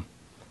get home.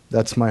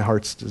 That's my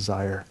heart's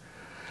desire.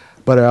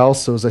 But I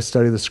also, as I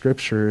study the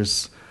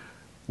scriptures,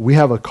 we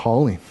have a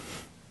calling.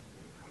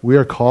 We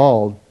are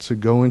called to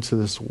go into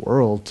this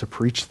world to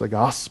preach the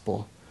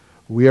gospel.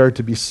 We are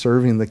to be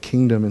serving the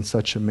kingdom in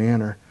such a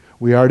manner.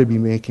 We are to be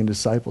making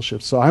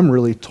discipleship. So I'm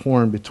really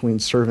torn between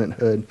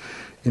servanthood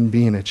and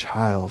being a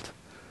child.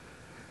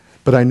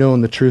 But I know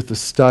in the truth of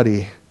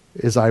study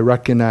is I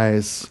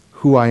recognize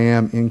who I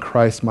am in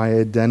Christ. My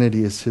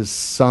identity is his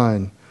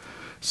son.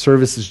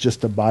 Service is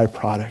just a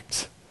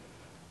byproduct.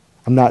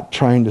 I'm not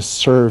trying to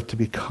serve to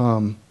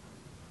become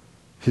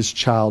his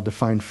child, to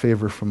find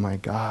favor from my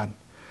God.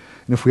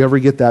 And if we ever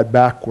get that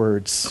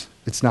backwards,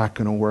 it's not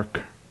going to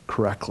work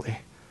correctly.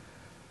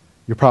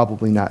 You're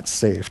probably not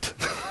saved.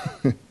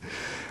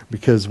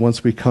 Because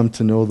once we come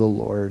to know the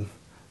Lord,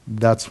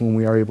 that's when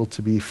we are able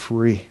to be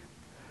free.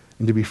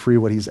 And to be free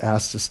what he's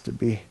asked us to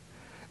be.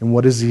 And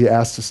what has he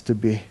asked us to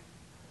be?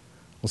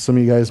 Well, some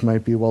of you guys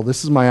might be, well,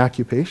 this is my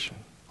occupation.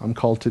 I'm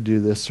called to do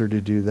this or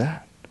to do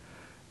that.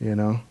 You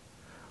know?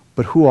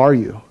 But who are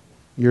you?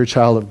 You're a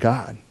child of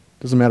God.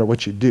 Doesn't matter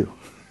what you do.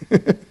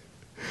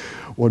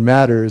 What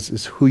matters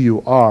is who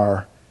you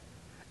are,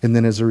 and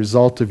then as a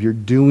result of your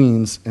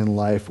doings in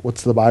life,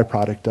 what's the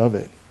byproduct of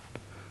it?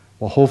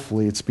 Well,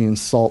 hopefully it's being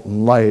salt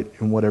and light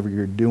in whatever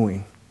you're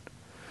doing.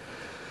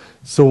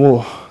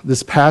 So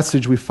this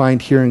passage we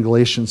find here in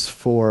Galatians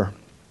 4,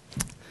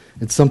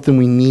 it's something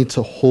we need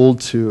to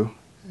hold to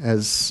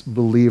as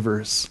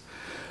believers.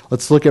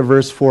 Let's look at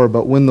verse 4.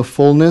 But when the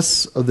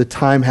fullness of the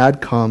time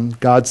had come,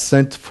 God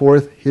sent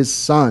forth his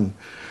Son,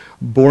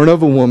 born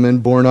of a woman,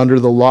 born under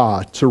the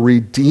law, to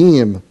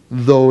redeem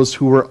those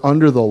who were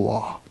under the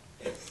law.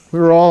 We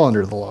were all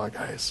under the law,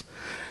 guys.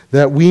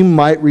 That we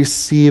might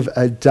receive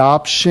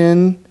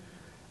adoption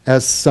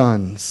as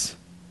sons.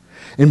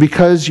 And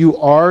because you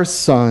are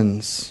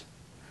sons,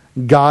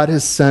 God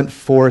has sent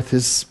forth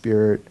his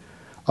Spirit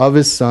of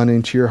his Son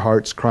into your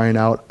hearts, crying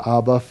out,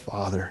 Abba,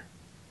 Father.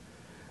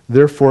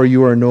 Therefore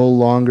you are no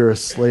longer a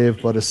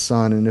slave, but a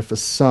son, and if a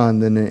son,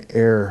 then an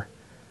heir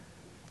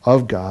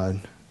of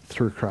God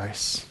through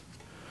Christ.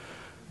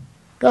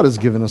 God has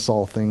given us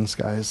all things,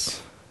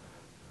 guys.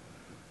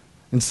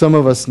 And some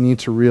of us need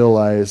to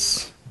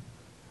realize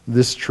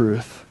this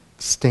truth,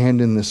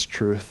 stand in this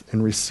truth,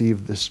 and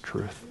receive this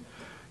truth.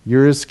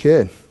 You're his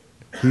kid.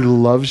 He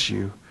loves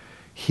you.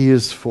 He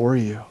is for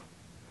you.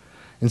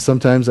 And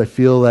sometimes I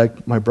feel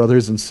like my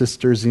brothers and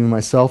sisters, even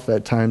myself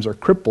at times, are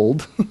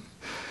crippled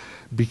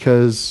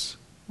because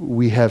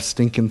we have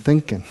stinking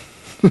thinking.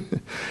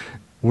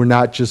 We're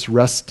not just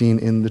resting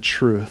in the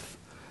truth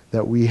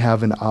that we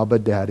have an Abba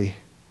Daddy,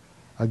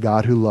 a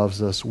God who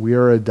loves us. We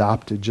are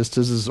adopted just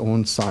as his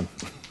own son.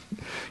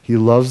 He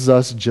loves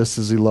us just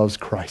as he loves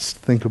Christ.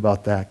 Think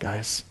about that,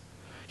 guys.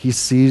 He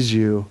sees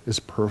you as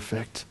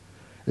perfect,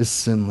 as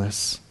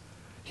sinless.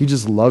 He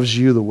just loves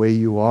you the way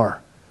you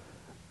are.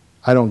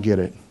 I don't get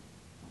it.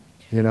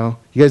 You know?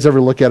 You guys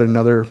ever look at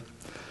another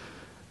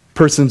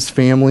person's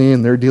family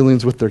and their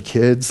dealings with their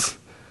kids,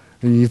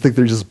 and you think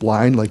they're just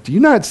blind? Like, do you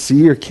not see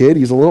your kid?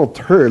 He's a little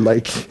turd.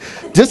 Like,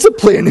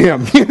 discipline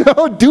him, you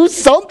know? Do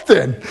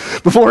something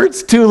before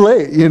it's too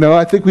late, you know?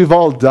 I think we've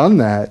all done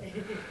that,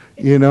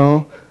 you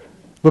know?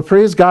 But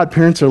praise God,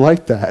 parents are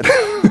like that.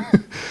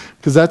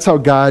 Because that's how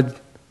God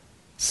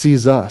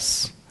sees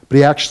us. But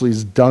he actually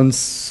has done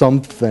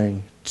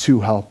something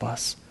to help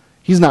us.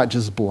 He's not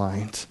just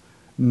blind.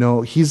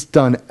 No, he's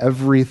done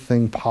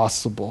everything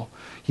possible.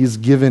 He's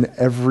given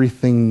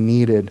everything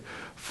needed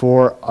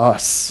for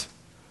us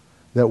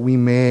that we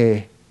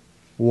may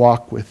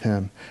walk with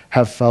him,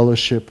 have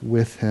fellowship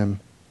with him,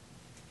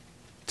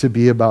 to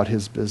be about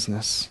his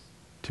business,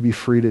 to be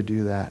free to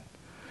do that.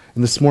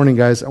 And this morning,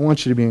 guys, I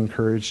want you to be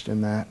encouraged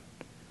in that.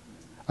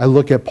 I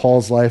look at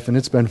Paul's life, and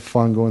it's been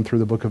fun going through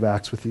the book of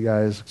Acts with you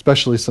guys,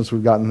 especially since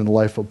we've gotten into the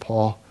life of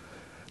Paul.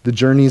 The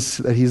journeys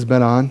that he's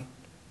been on,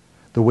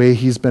 the way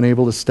he's been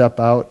able to step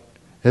out.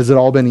 Has it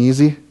all been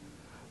easy?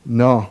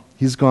 No,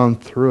 he's gone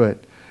through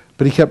it.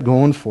 But he kept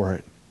going for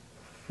it.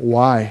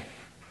 Why?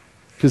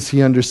 Because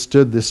he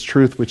understood this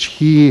truth, which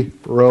he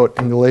wrote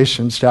in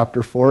Galatians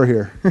chapter 4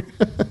 here.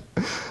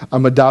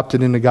 I'm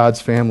adopted into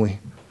God's family.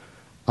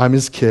 I'm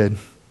his kid.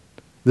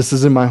 This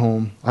isn't my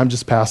home. I'm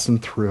just passing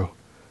through.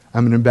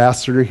 I'm an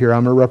ambassador here.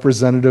 I'm a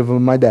representative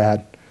of my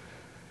dad.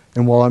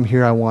 And while I'm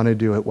here, I want to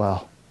do it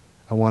well.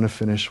 I want to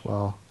finish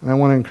well. And I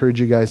want to encourage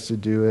you guys to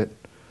do it.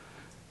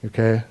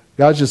 Okay?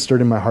 God's just stirred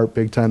in my heart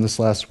big time this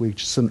last week,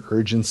 just an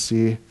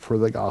urgency for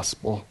the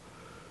gospel.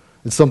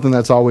 It's something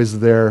that's always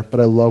there, but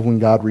I love when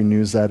God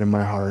renews that in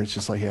my heart. It's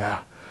just like,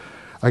 yeah,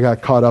 I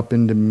got caught up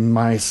into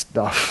my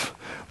stuff,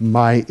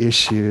 my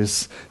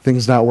issues,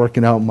 things not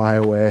working out my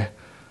way.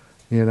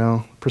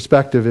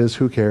 Perspective is,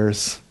 who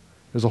cares?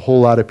 There's a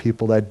whole lot of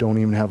people that don't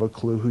even have a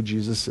clue who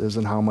Jesus is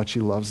and how much he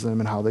loves them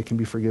and how they can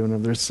be forgiven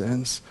of their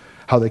sins,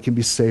 how they can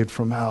be saved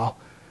from hell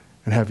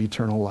and have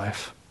eternal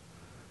life.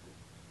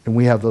 And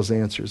we have those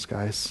answers,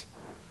 guys.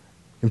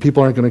 And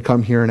people aren't going to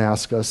come here and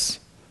ask us.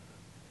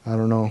 I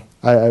don't know.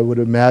 I would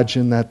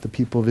imagine that the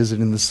people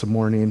visiting this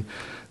morning,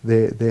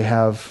 they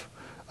have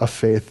a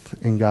faith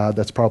in God.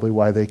 That's probably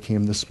why they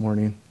came this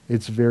morning.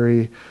 It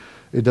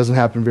doesn't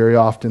happen very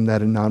often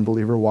that a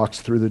non-believer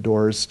walks through the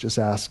doors just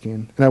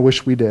asking. And I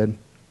wish we did.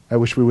 I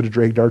wish we would have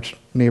dragged our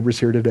neighbors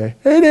here today.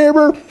 Hey,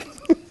 neighbor,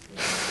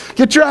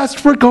 get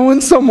dressed. We're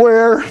going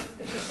somewhere.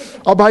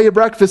 I'll buy you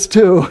breakfast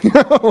too.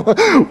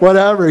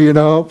 Whatever.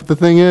 But the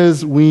thing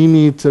is, we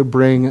need to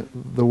bring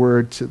the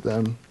word to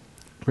them.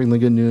 Bring the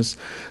good news.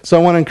 So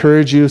I want to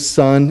encourage you,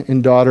 son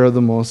and daughter of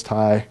the Most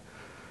High.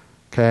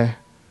 Okay?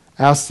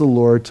 Ask the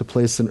Lord to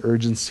place an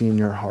urgency in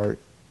your heart.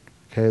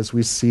 Okay, as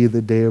we see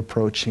the day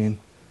approaching,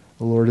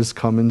 the Lord is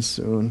coming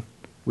soon.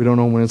 We don't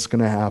know when it's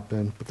going to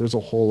happen, but there's a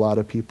whole lot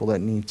of people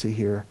that need to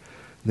hear.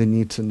 They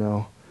need to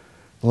know.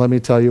 And let me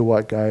tell you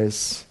what,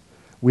 guys.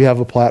 We have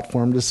a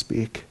platform to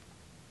speak.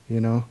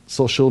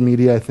 Social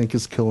media, I think,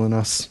 is killing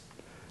us,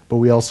 but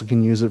we also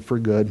can use it for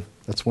good.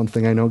 That's one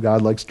thing I know.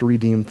 God likes to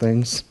redeem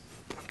things.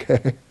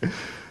 Okay?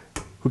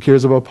 Who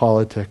cares about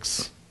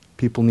politics?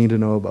 People need to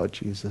know about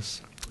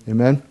Jesus.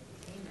 Amen?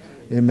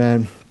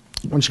 Amen.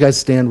 Why don't you guys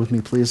stand with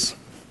me, please?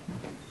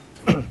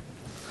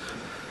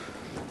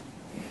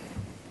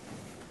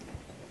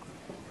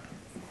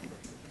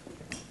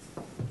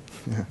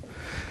 Yeah.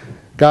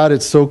 God,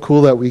 it's so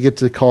cool that we get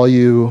to call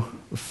you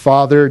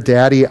Father,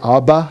 Daddy,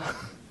 Abba,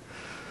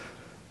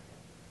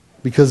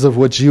 because of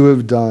what you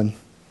have done.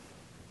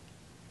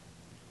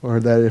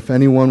 Or that if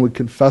anyone would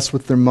confess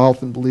with their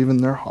mouth and believe in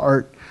their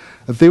heart,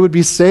 that they would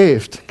be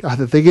saved. God,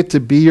 that they get to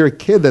be your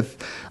kid, that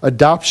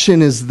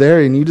adoption is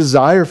there, and you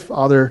desire,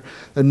 Father,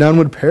 that none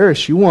would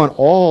perish. You want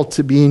all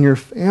to be in your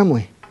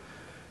family.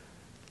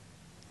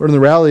 Lord, the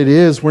reality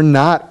is, we're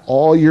not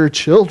all your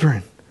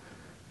children.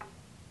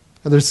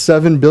 And there's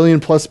 7 billion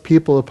plus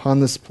people upon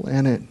this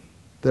planet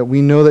that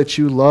we know that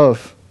you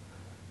love,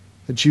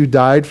 that you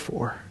died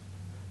for.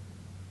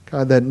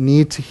 God, that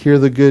need to hear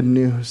the good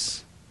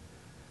news,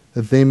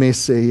 that they may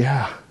say,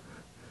 yeah,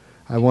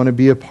 I want to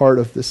be a part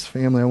of this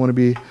family. I want to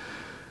be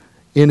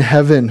in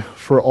heaven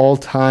for all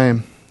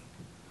time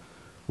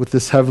with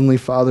this heavenly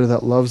Father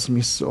that loves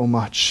me so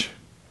much,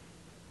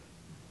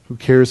 who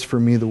cares for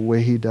me the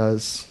way he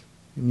does.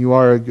 And you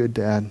are a good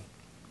dad.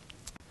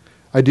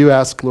 I do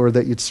ask, Lord,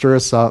 that you'd stir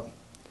us up,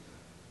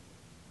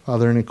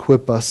 Father, and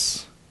equip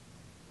us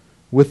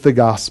with the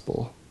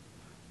gospel,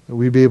 that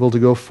we'd be able to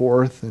go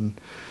forth and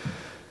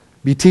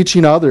be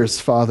teaching others,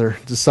 Father,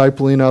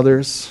 discipling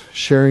others,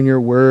 sharing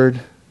your word,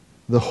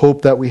 the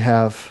hope that we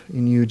have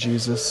in you,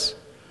 Jesus.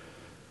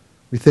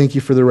 We thank you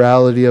for the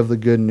reality of the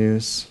good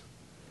news.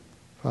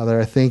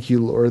 Father, I thank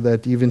you, Lord,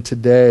 that even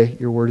today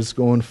your word is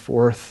going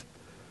forth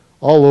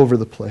all over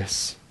the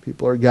place.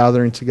 People are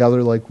gathering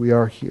together like we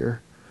are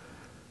here.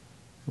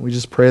 And we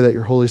just pray that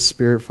your Holy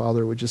Spirit,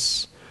 Father, would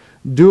just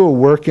do a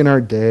work in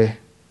our day.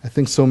 I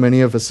think so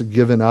many of us have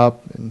given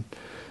up and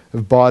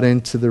have bought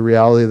into the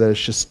reality that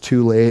it's just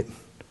too late.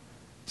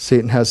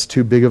 Satan has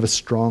too big of a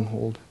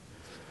stronghold.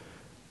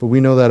 But we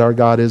know that our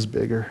God is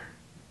bigger.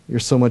 You're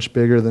so much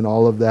bigger than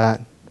all of that,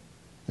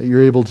 that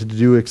you're able to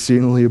do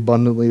exceedingly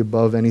abundantly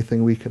above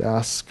anything we could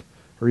ask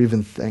or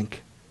even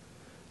think.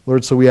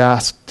 Lord, so we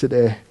ask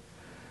today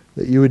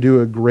that you would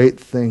do a great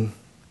thing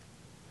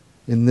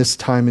in this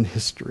time in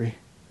history,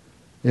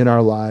 in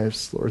our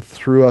lives, Lord,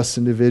 through us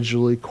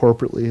individually,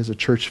 corporately, as a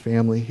church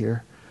family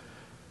here.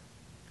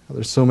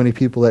 There's so many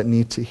people that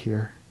need to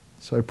hear.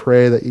 So I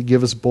pray that you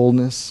give us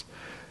boldness.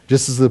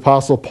 Just as the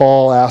Apostle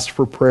Paul asked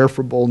for prayer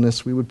for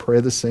boldness, we would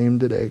pray the same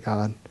today,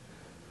 God.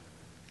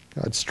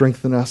 God,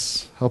 strengthen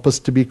us. Help us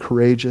to be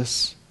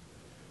courageous.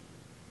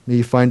 May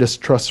you find us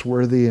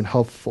trustworthy and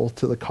helpful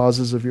to the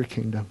causes of your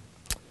kingdom.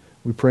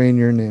 We pray in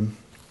your name.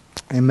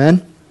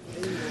 Amen?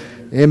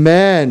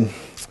 Amen.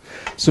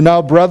 So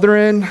now,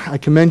 brethren, I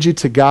commend you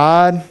to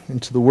God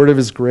and to the word of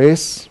his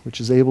grace,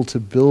 which is able to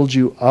build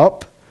you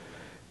up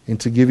and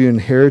to give you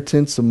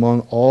inheritance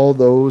among all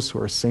those who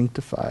are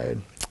sanctified.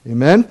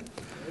 Amen?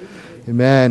 Amen.